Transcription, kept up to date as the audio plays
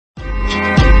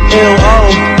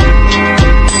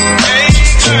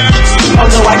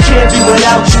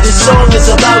this song is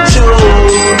about you.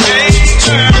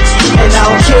 And I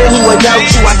don't care who I doubt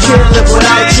you, I can't live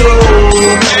without you.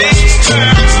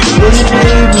 When you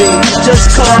need me, just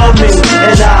call me.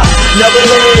 And I never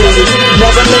leave,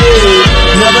 never leave,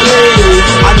 never leave,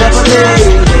 I never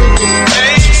leave.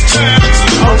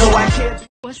 Oh no, I can't.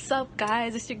 What's up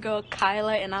guys, it's your girl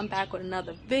Kyla and I'm back with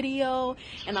another video,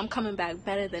 and I'm coming back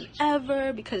better than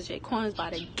ever because Jaee is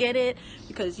about to get it,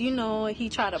 because you know he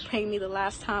tried to prank me the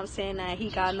last time saying that he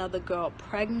got another girl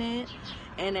pregnant,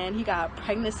 and then he got a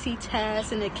pregnancy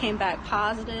test and it came back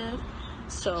positive.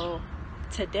 So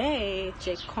today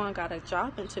Jaee got a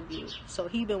job interview, so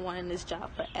he been wanting this job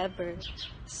forever.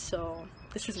 So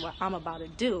this is what I'm about to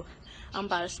do. I'm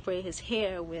about to spray his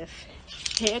hair with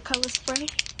hair color spray,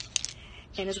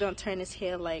 and it's gonna turn his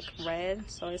hair like red,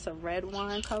 so it's a red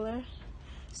wine color.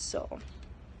 So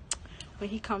when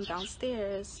he comes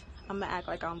downstairs, I'm gonna act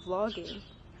like I'm vlogging,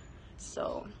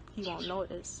 so he won't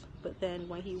notice. But then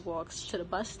when he walks to the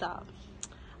bus stop,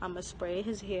 I'm gonna spray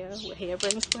his hair with hair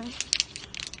braiding spray,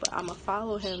 but I'm gonna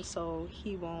follow him so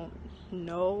he won't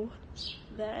know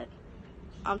that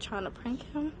I'm trying to prank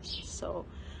him. So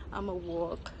I'm gonna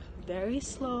walk very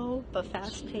slow but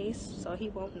fast paced so he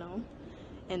won't know.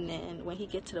 And then when he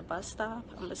gets to the bus stop,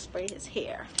 I'm gonna spray his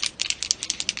hair.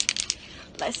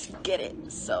 Let's get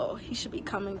it. So he should be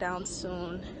coming down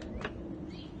soon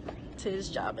to his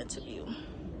job interview.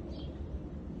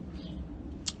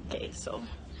 Okay, so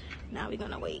now we're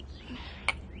gonna wait.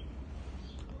 He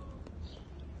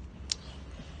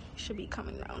should be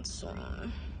coming down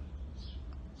soon.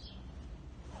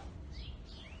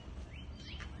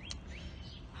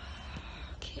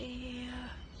 Okay.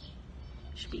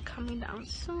 Should be coming down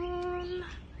soon.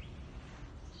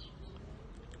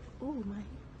 Ooh,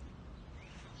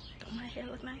 don't my hair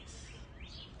look nice?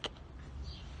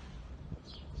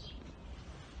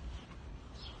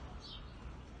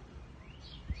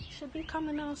 Should be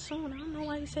coming down soon. I don't know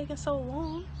why he's taking so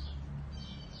long.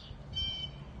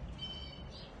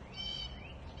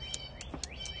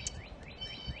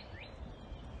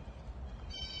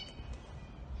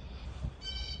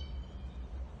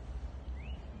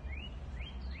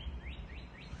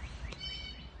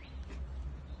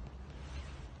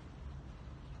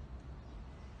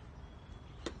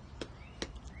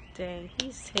 Dang,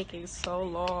 he's taking so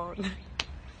long.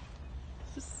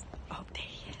 Oh, there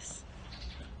he is.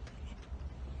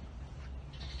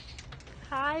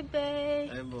 Hi,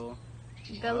 babe. Hey, boo.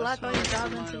 Good luck on your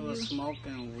job interview. Was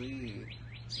smoking weed.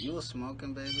 You was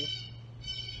smoking, baby?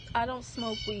 I don't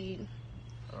smoke weed.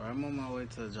 Alright, I'm on my way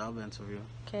to the job interview.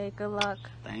 Okay, good luck.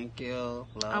 Thank you.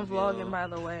 Love I'm vlogging, you. by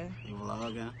the way. You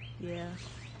vlogging? Yeah.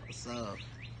 What's up?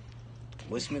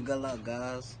 Wish me good luck,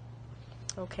 guys.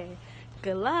 Okay.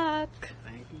 Good luck.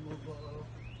 Thank you, boo.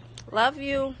 Love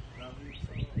you. Love you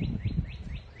too.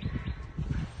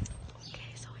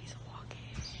 Okay, so he's walking.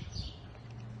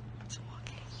 He's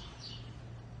walking.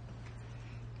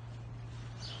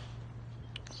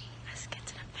 Let's get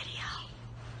to the video.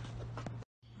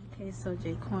 Okay, so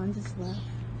Jaee just left.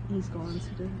 He's going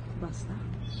to the bus stop.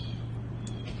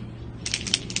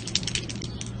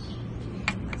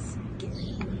 Okay, let's get it.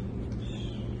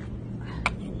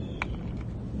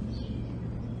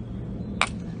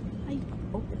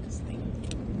 Open this thing.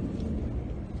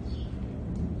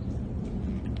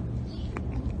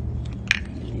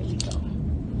 Here we go.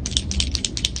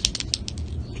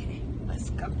 Okay, let's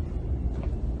go.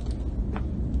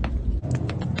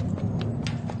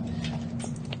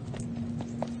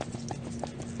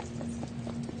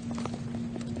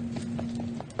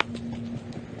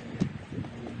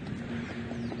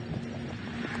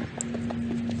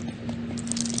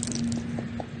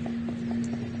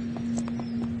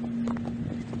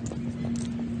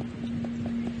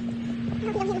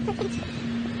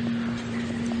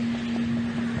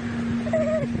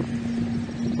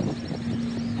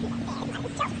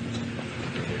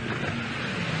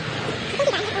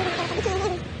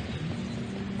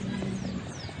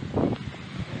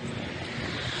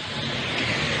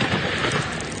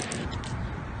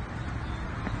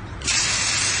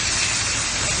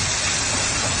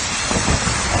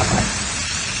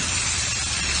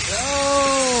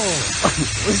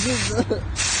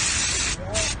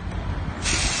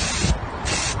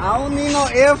 I don't need no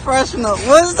air freshener.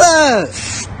 What's that?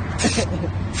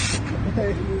 What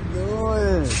are you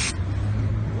doing?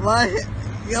 Like,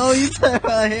 yo, you turn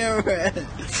my hair red.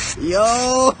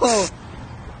 Yo,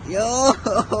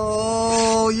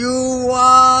 you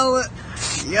wild.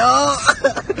 Yo,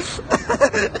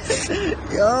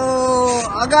 yo,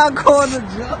 I gotta call the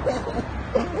job.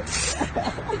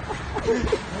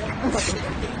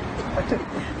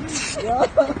 Yo.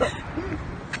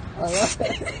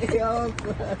 Yo,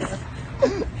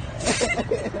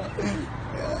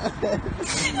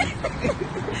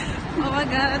 Oh my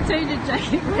god, I turned your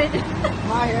jacket red.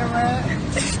 my hair red.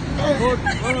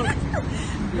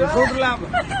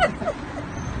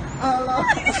 Hello.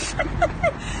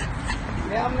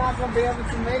 Yeah, I'm not gonna be able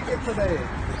to make it today.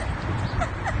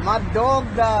 My dog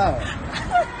died.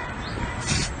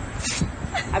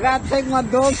 I gotta take my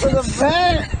dog to the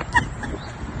vet.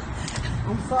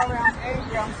 I'm sorry, I'm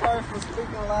angry. I'm sorry for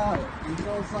speaking loud. I'm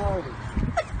so sorry.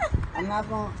 I'm not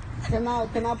gonna. Can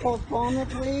I postpone it,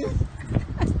 please?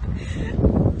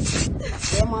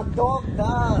 Yeah, my dog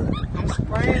died. I'm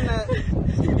spraying it.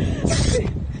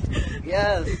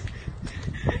 Yes.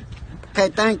 Okay,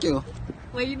 thank you.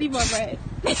 Wait, you need my bread.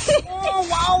 Oh,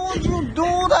 why would you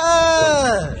do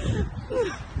that?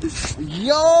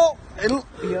 Yo,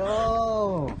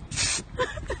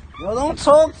 don't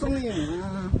talk to me,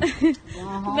 man.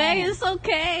 Babe, it's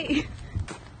okay.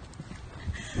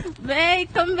 Babe,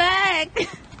 come back.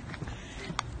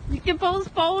 You can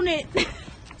postpone it.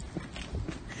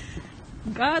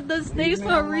 God does things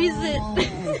for a reason.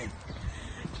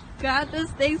 God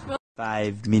does things for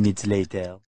 5 minutes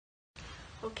later.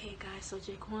 Okay guys, so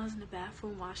Jaquan's in the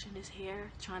bathroom washing his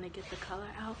hair, trying to get the color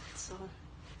out, so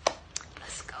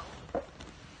let's go.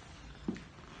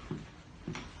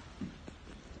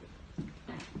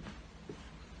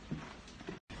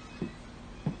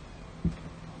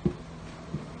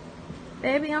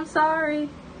 Baby, I'm sorry.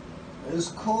 It's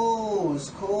cool.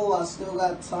 It's cool. I still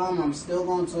got time. I'm still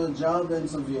going to a job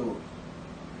interview.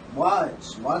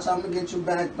 Watch. Watch. I'm going to get you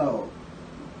back, though.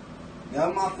 Get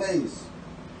out my face.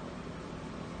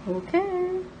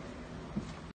 Okay.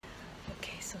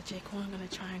 Okay, so Jaquan gonna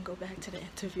try and go back to the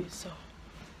interview, so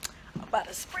I'm about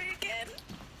to spray again.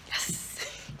 Yes.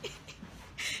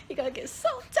 He gonna get so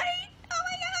tight. Oh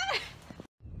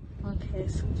my god. Okay,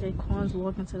 so Jaquan's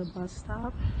walking to the bus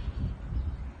stop.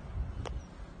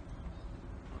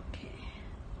 Okay.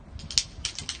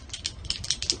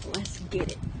 Let's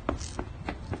get it.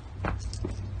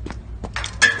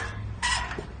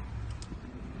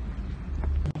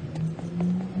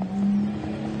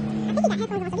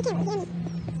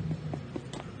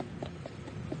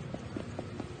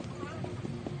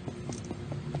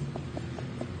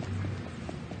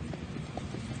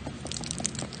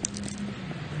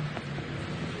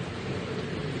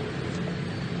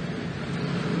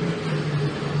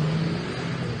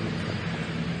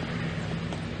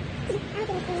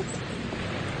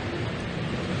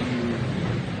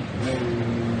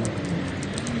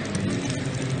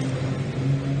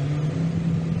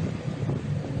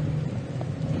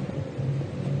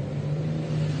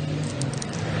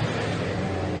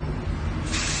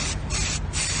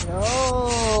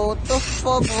 What the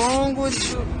fuck wrong with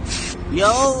you? Yo,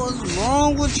 what's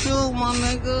wrong with you, my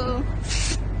nigga?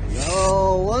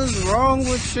 Yo, what's wrong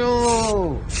with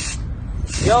you?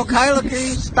 Yo, Kyla, can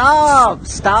you stop?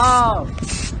 Stop.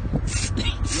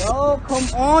 Yo, come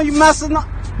on, you messing up.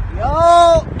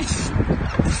 Yo,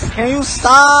 can you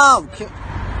stop? I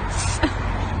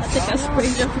think I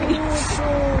sprayed your face.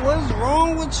 What's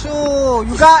wrong with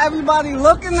you? You got everybody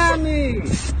looking at me.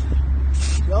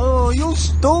 Yo, you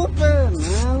stupid,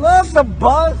 man. Look, the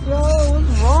bus, yo.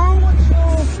 What's wrong with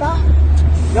you? Stop.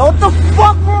 Yo, what the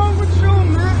fuck wrong with you,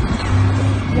 man?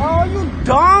 Yo, are you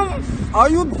dumb? Are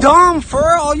you dumb, fur?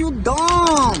 Are you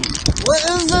dumb? What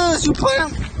is this?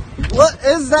 What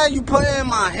is that you put in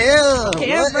my hair?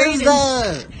 Hair What braiding. is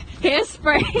that?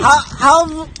 Hairspray. How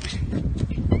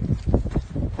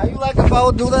you like if I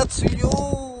would do that to you?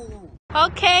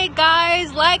 Okay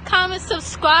guys, like, comment,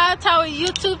 subscribe to our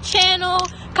YouTube channel.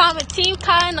 Comment Team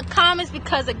Kyla in the comments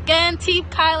because again, Team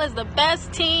Kyla is the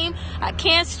best team. I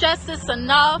can't stress this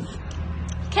enough.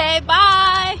 Okay,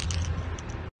 bye.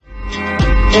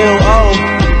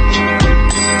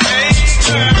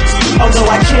 Oh no,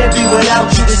 I can't be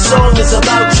without you. This song is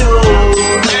about you.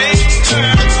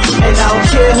 And I don't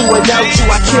care who without you.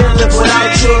 I can't live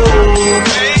without you.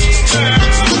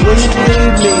 When you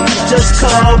need me, just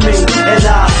call me, and